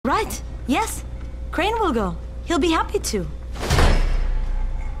Right, yes. Crane will go. He'll be happy to.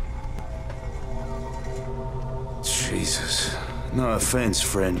 Jesus. No offense,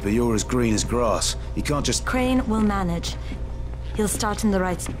 friend, but you're as green as grass. You can't just... Crane will manage. He'll start in the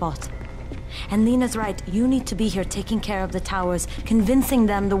right spot. And Lena's right, you need to be here taking care of the towers, convincing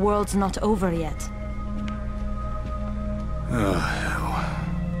them the world's not over yet. Oh, hell.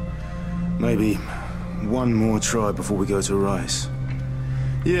 Maybe one more try before we go to Rice.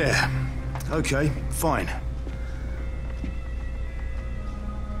 Yeah, okay, fine.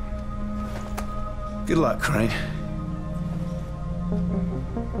 Good luck, Crane.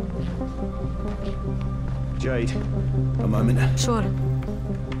 Jade, a moment. Sure.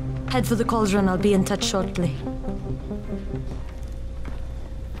 Head for the cauldron, I'll be in touch shortly.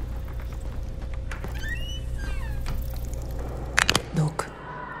 Look,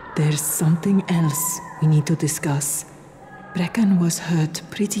 there's something else we need to discuss. Brecken was hurt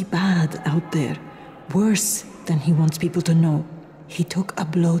pretty bad out there. Worse than he wants people to know. He took a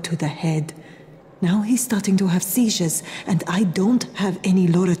blow to the head. Now he's starting to have seizures, and I don't have any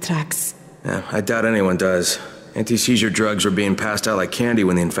Loratrax. Yeah, I doubt anyone does. Anti-seizure drugs were being passed out like candy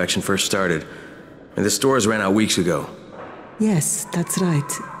when the infection first started. And the stores ran out weeks ago. Yes, that's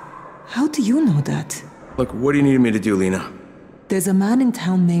right. How do you know that? Look, what do you need me to do, Lena? There's a man in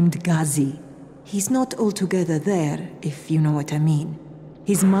town named Ghazi. He's not altogether there, if you know what I mean.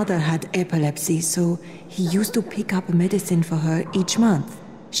 His mother had epilepsy, so he used to pick up medicine for her each month.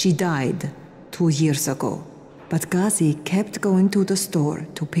 She died 2 years ago. But Ghazi kept going to the store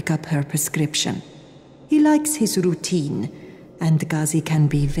to pick up her prescription. He likes his routine, and Ghazi can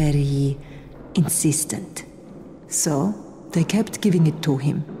be very insistent. So, they kept giving it to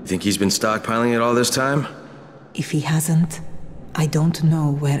him. Think he's been stockpiling it all this time? If he hasn't, I don't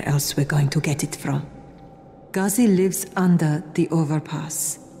know where else we're going to get it from. Ghazi lives under the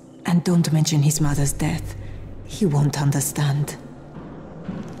overpass. And don't mention his mother's death. He won't understand.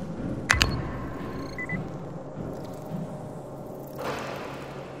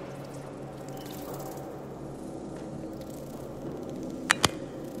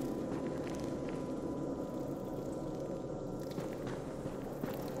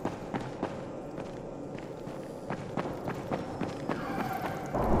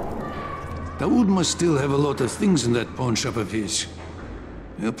 Daoud must still have a lot of things in that pawn shop of his.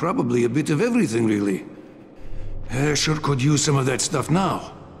 Yeah, probably a bit of everything, really. Sure could use some of that stuff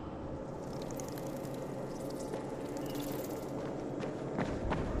now.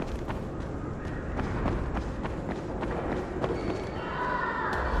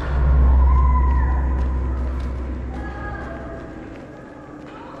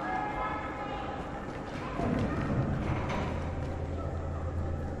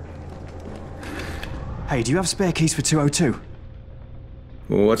 Hey, do you have spare keys for 202?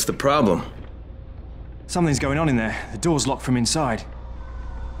 Well, what's the problem? Something's going on in there. The door's locked from inside.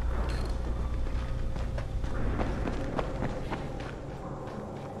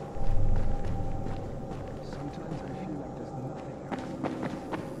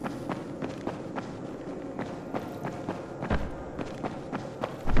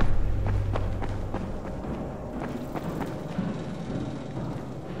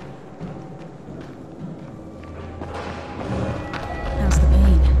 How's the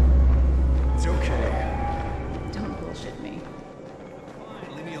pain? It's okay. Don't bullshit me.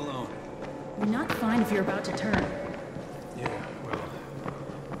 Fine, leave me alone. You're not fine if you're about to turn. Yeah, well,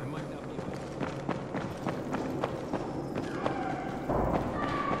 I might not be...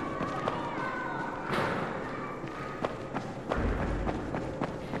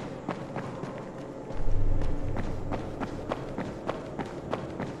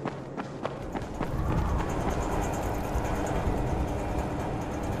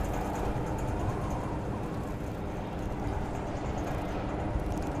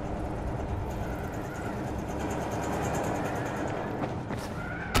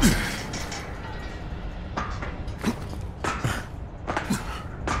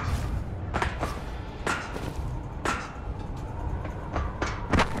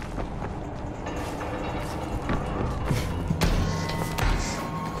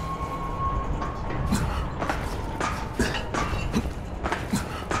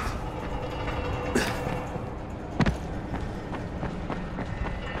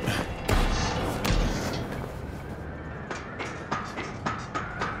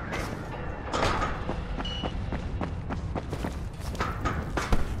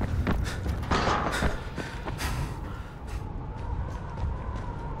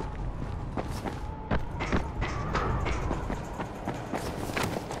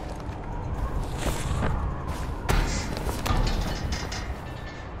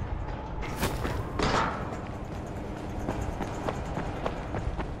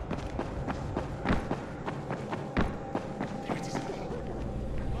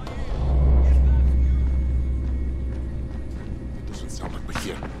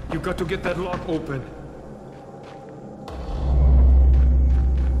 with you. You got to get that lock open.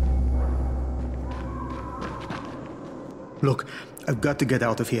 Look, I've got to get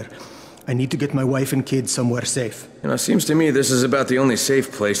out of here. I need to get my wife and kids somewhere safe. You know, it seems to me this is about the only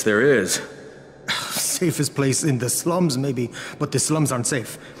safe place there is. Safest place in the slums, maybe, but the slums aren't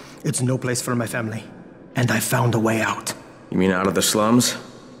safe. It's no place for my family. And I found a way out. You mean out of the slums?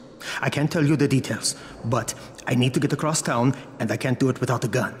 I can't tell you the details, but I need to get across town, and I can't do it without a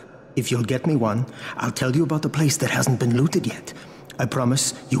gun. If you'll get me one, I'll tell you about the place that hasn't been looted yet. I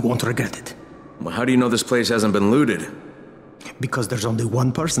promise you won't regret it. Well, how do you know this place hasn't been looted? Because there's only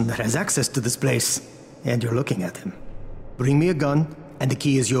one person that has access to this place, and you're looking at him. Bring me a gun, and the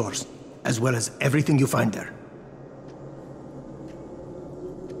key is yours, as well as everything you find there.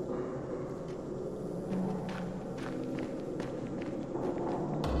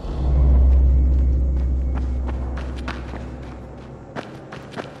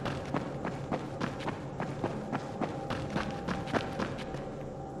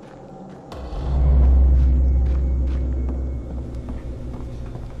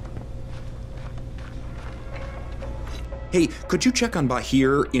 Hey, could you check on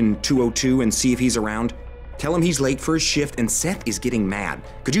Bahir in 202 and see if he's around? Tell him he's late for his shift and Seth is getting mad.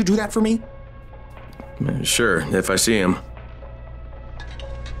 Could you do that for me? Sure, if I see him.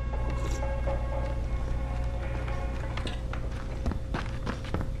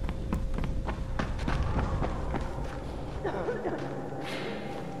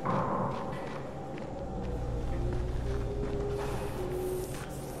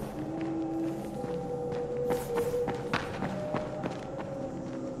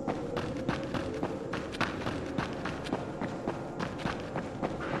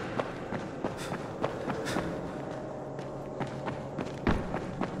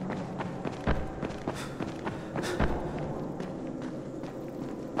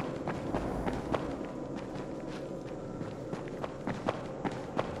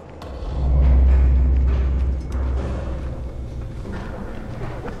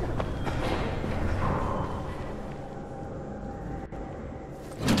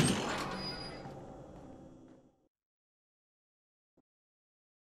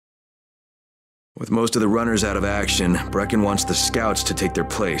 With most of the runners out of action, Brecken wants the scouts to take their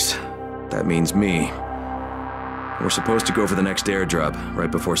place. That means me. We're supposed to go for the next airdrop,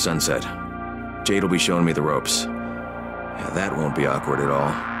 right before sunset. Jade will be showing me the ropes. Yeah, that won't be awkward at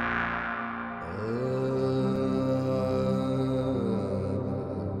all.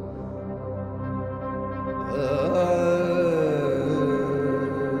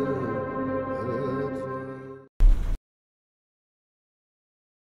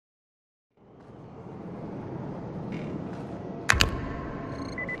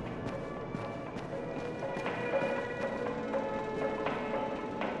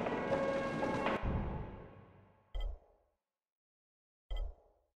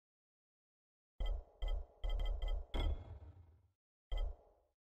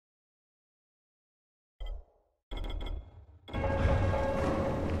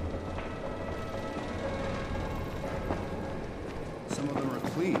 Some of them are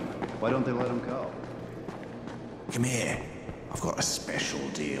clean. Why don't they let them go? Come here. I've got a special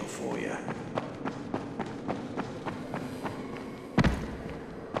deal for you.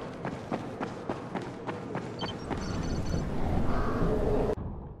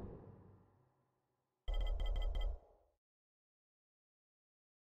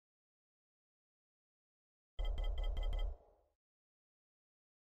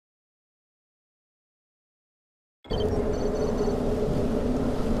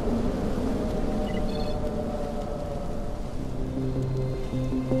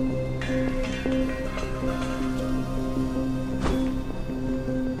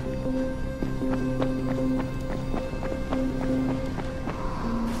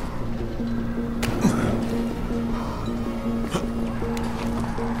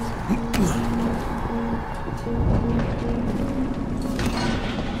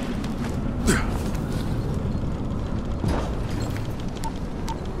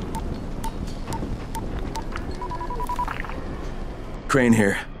 Crane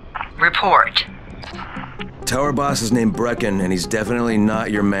here. Report. Tower boss is named Brecken, and he's definitely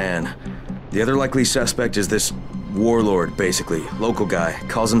not your man. The other likely suspect is this warlord, basically. Local guy.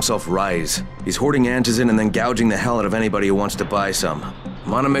 Calls himself Rise. He's hoarding antizin and then gouging the hell out of anybody who wants to buy some.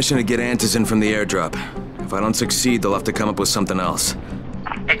 I'm on a mission to get antizin from the airdrop. If I don't succeed, they'll have to come up with something else.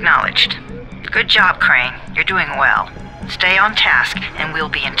 Acknowledged. Good job, Crane. You're doing well. Stay on task, and we'll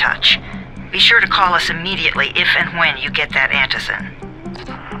be in touch. Be sure to call us immediately if and when you get that antizin.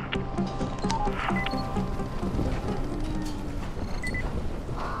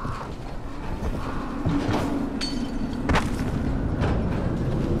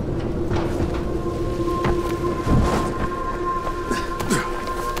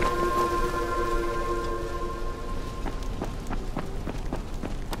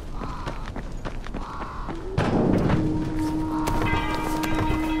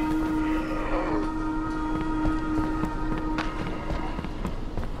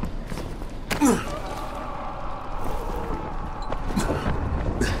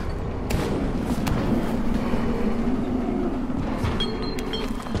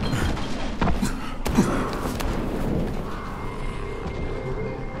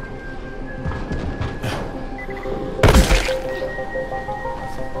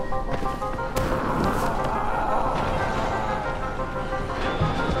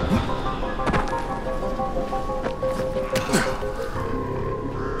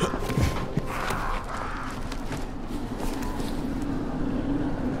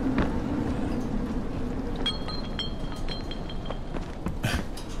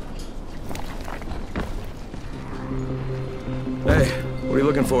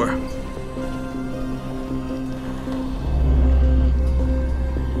 looking for?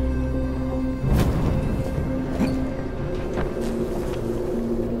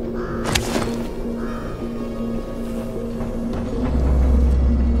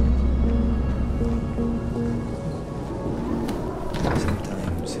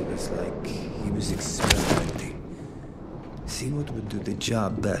 Sometimes it was like he was experimenting. See what would do the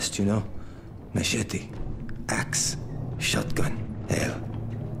job best, you know? Machete, axe, shotgun, hell.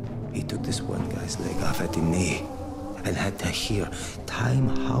 He took this one guy's leg off at the knee and had to hear time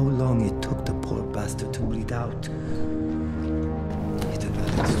how long it took the poor bastard to bleed out. He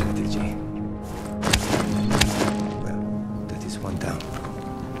developed strategy. Well, that is one down.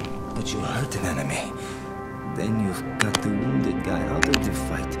 But you hurt an enemy. Then you've got the wounded guy out of the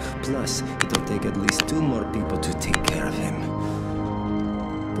fight. Plus, it'll take at least 2 more people to take care of him.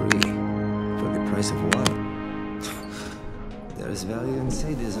 3 for the price of 1. There's value in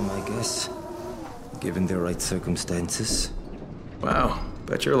sadism, I guess. Given the right circumstances. Wow,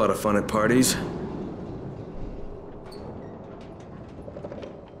 bet you're a lot of fun at parties.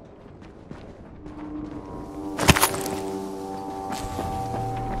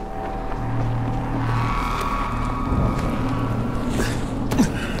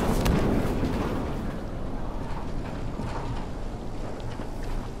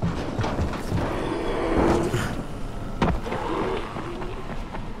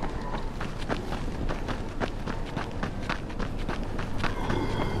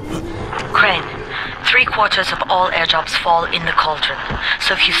 Crane, 3/4 of all airdrops fall in the cauldron.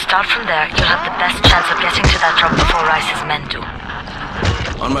 So if you start from there, you'll have the best chance of getting to that drop before Rice's men do.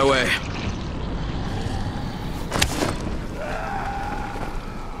 On my way.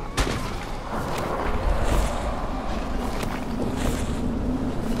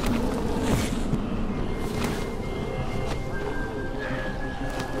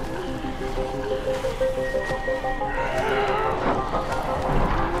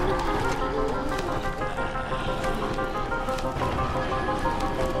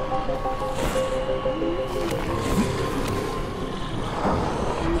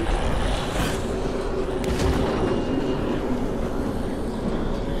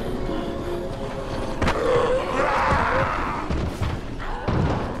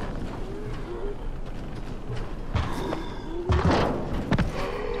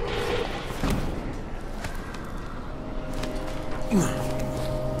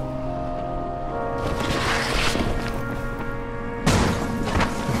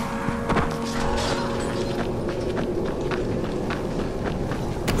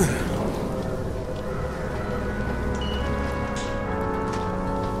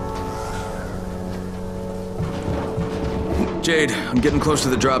 Jade, I'm getting close to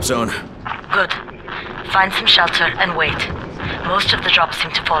the drop zone. Good. Find some shelter and wait. Most of the drops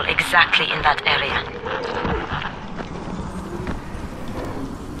seem to fall exactly in that area.